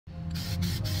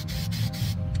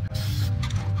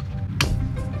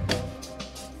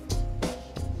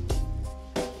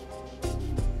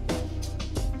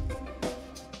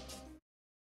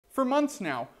For months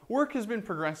now, work has been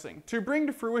progressing to bring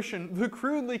to fruition the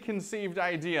crudely conceived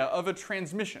idea of a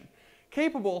transmission,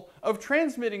 capable of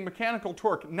transmitting mechanical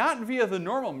torque not via the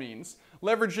normal means,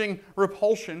 leveraging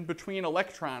repulsion between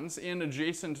electrons in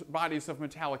adjacent bodies of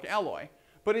metallic alloy,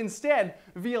 but instead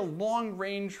via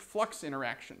long-range flux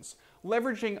interactions,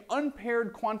 leveraging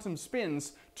unpaired quantum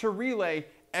spins to relay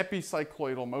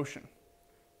epicycloidal motion.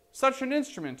 Such an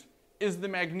instrument is the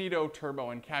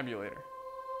Magneto-Turboencabulator.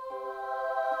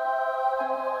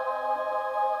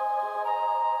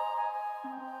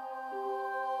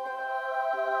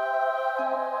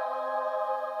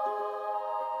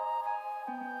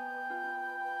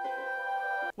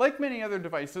 Like many other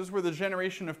devices where the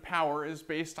generation of power is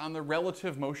based on the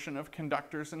relative motion of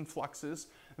conductors and fluxes,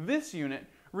 this unit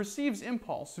receives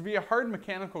impulse via hard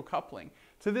mechanical coupling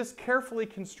to this carefully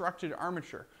constructed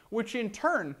armature, which in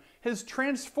turn has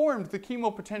transformed the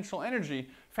chemopotential energy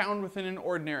found within an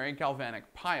ordinary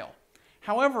galvanic pile.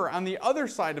 However, on the other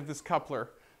side of this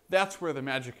coupler, that's where the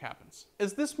magic happens.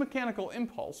 As this mechanical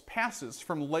impulse passes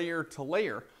from layer to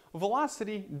layer,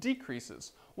 velocity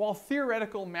decreases, while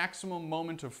theoretical maximum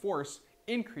moment of force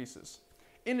increases.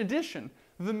 In addition,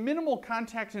 the minimal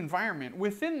contact environment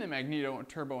within the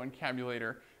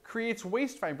Magneto-Turboencabulator creates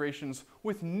waste vibrations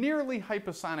with nearly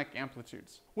hypersonic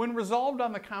amplitudes. When resolved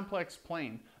on the complex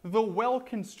plane, the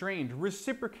well-constrained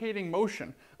reciprocating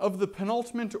motion of the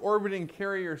penultimate orbiting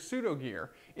carrier pseudogear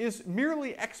is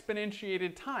merely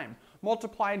exponentiated time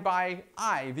multiplied by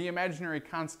I, the imaginary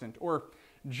constant, or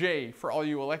J for all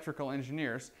you electrical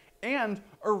engineers, and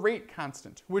a rate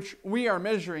constant, which we are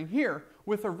measuring here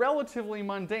with a relatively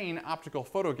mundane optical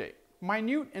photogate.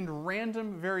 Minute and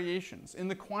random variations in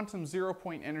the quantum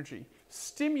zero-point energy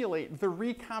stimulate the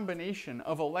recombination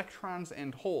of electrons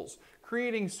and holes,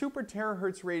 creating super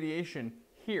terahertz radiation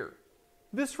here.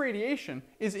 This radiation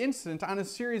is incident on a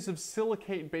series of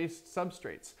silicate-based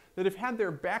substrates that have had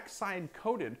their backside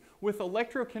coated with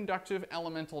electroconductive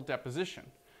elemental deposition.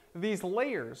 These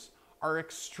layers are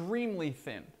extremely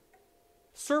thin.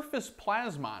 Surface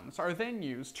plasmons are then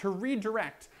used to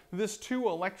redirect this 2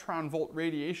 electron volt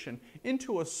radiation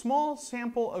into a small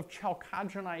sample of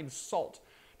chalcogenide salt.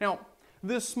 Now,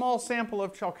 this small sample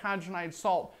of chalcogenide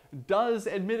salt does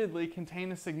admittedly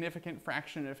contain a significant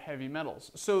fraction of heavy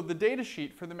metals, so the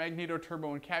datasheet for the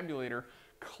Magneto-Turboencabulator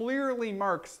clearly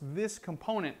marks this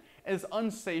component as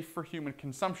unsafe for human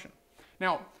consumption.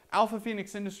 Now, Alpha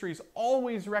Phoenix Industries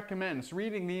always recommends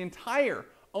reading the entire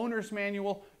owner's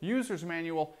manual, user's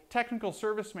manual, technical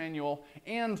service manual,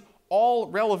 and all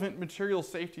relevant material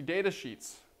safety data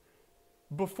sheets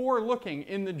before looking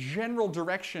in the general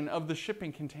direction of the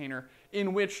shipping container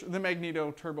in which the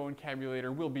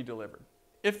Magneto-Turboencabulator will be delivered.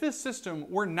 If this system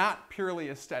were not purely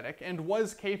aesthetic and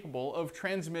was capable of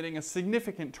transmitting a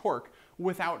significant torque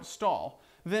without stall,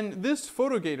 then this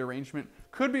photogate arrangement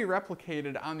could be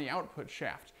replicated on the output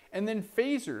shaft, and then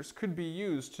phasers could be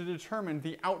used to determine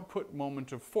the output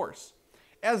moment of force.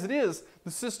 As it is,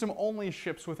 the system only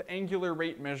ships with angular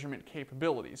rate measurement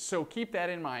capabilities, so keep that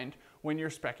in mind when you're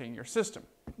speccing your system.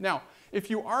 Now, if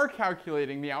you are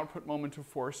calculating the output moment of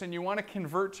force and you want to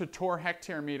convert to torr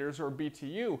hectare meters or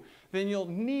BTU, then you'll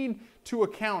need to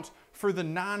account for the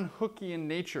non-Hookean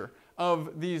nature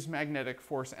of these magnetic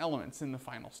force elements in the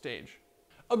final stage.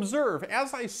 Observe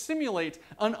as I simulate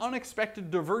an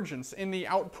unexpected divergence in the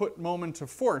output moment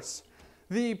of force.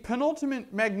 The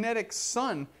penultimate magnetic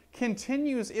sun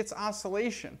continues its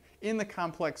oscillation in the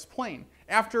complex plane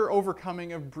after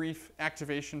overcoming a brief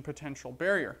activation potential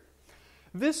barrier.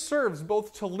 This serves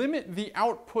both to limit the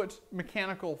output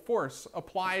mechanical force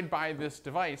applied by this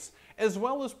device, as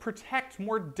well as protect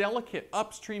more delicate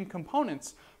upstream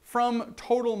components from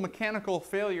total mechanical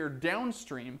failure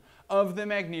downstream of the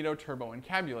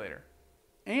Magneto-Turboencabulator.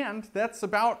 And that's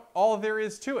about all there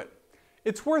is to it.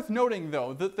 It's worth noting,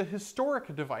 though, that the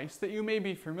historic device that you may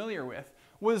be familiar with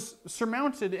was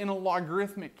surmounted in a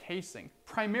logarithmic casing,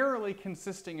 primarily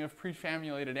consisting of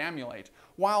prefamulated amulite,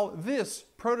 while this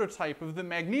prototype of the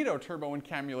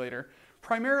Magneto-Turboencabulator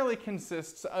primarily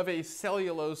consists of a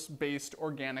cellulose-based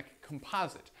organic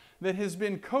composite that has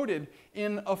been coated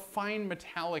in a fine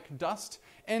metallic dust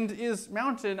and is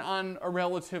mounted on a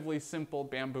relatively simple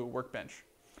bamboo workbench.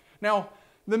 Now,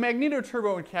 the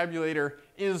Magneto-Turboencabulator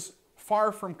is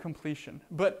far from completion,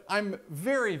 but I'm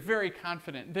very, very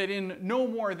confident that in no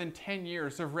more than 10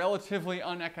 years of relatively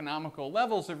uneconomical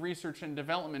levels of research and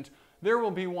development, there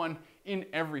will be one in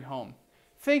every home.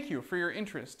 Thank you for your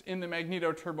interest in the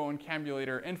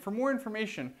Magneto-Turboencabulator, and for more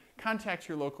information, contact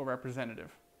your local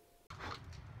representative.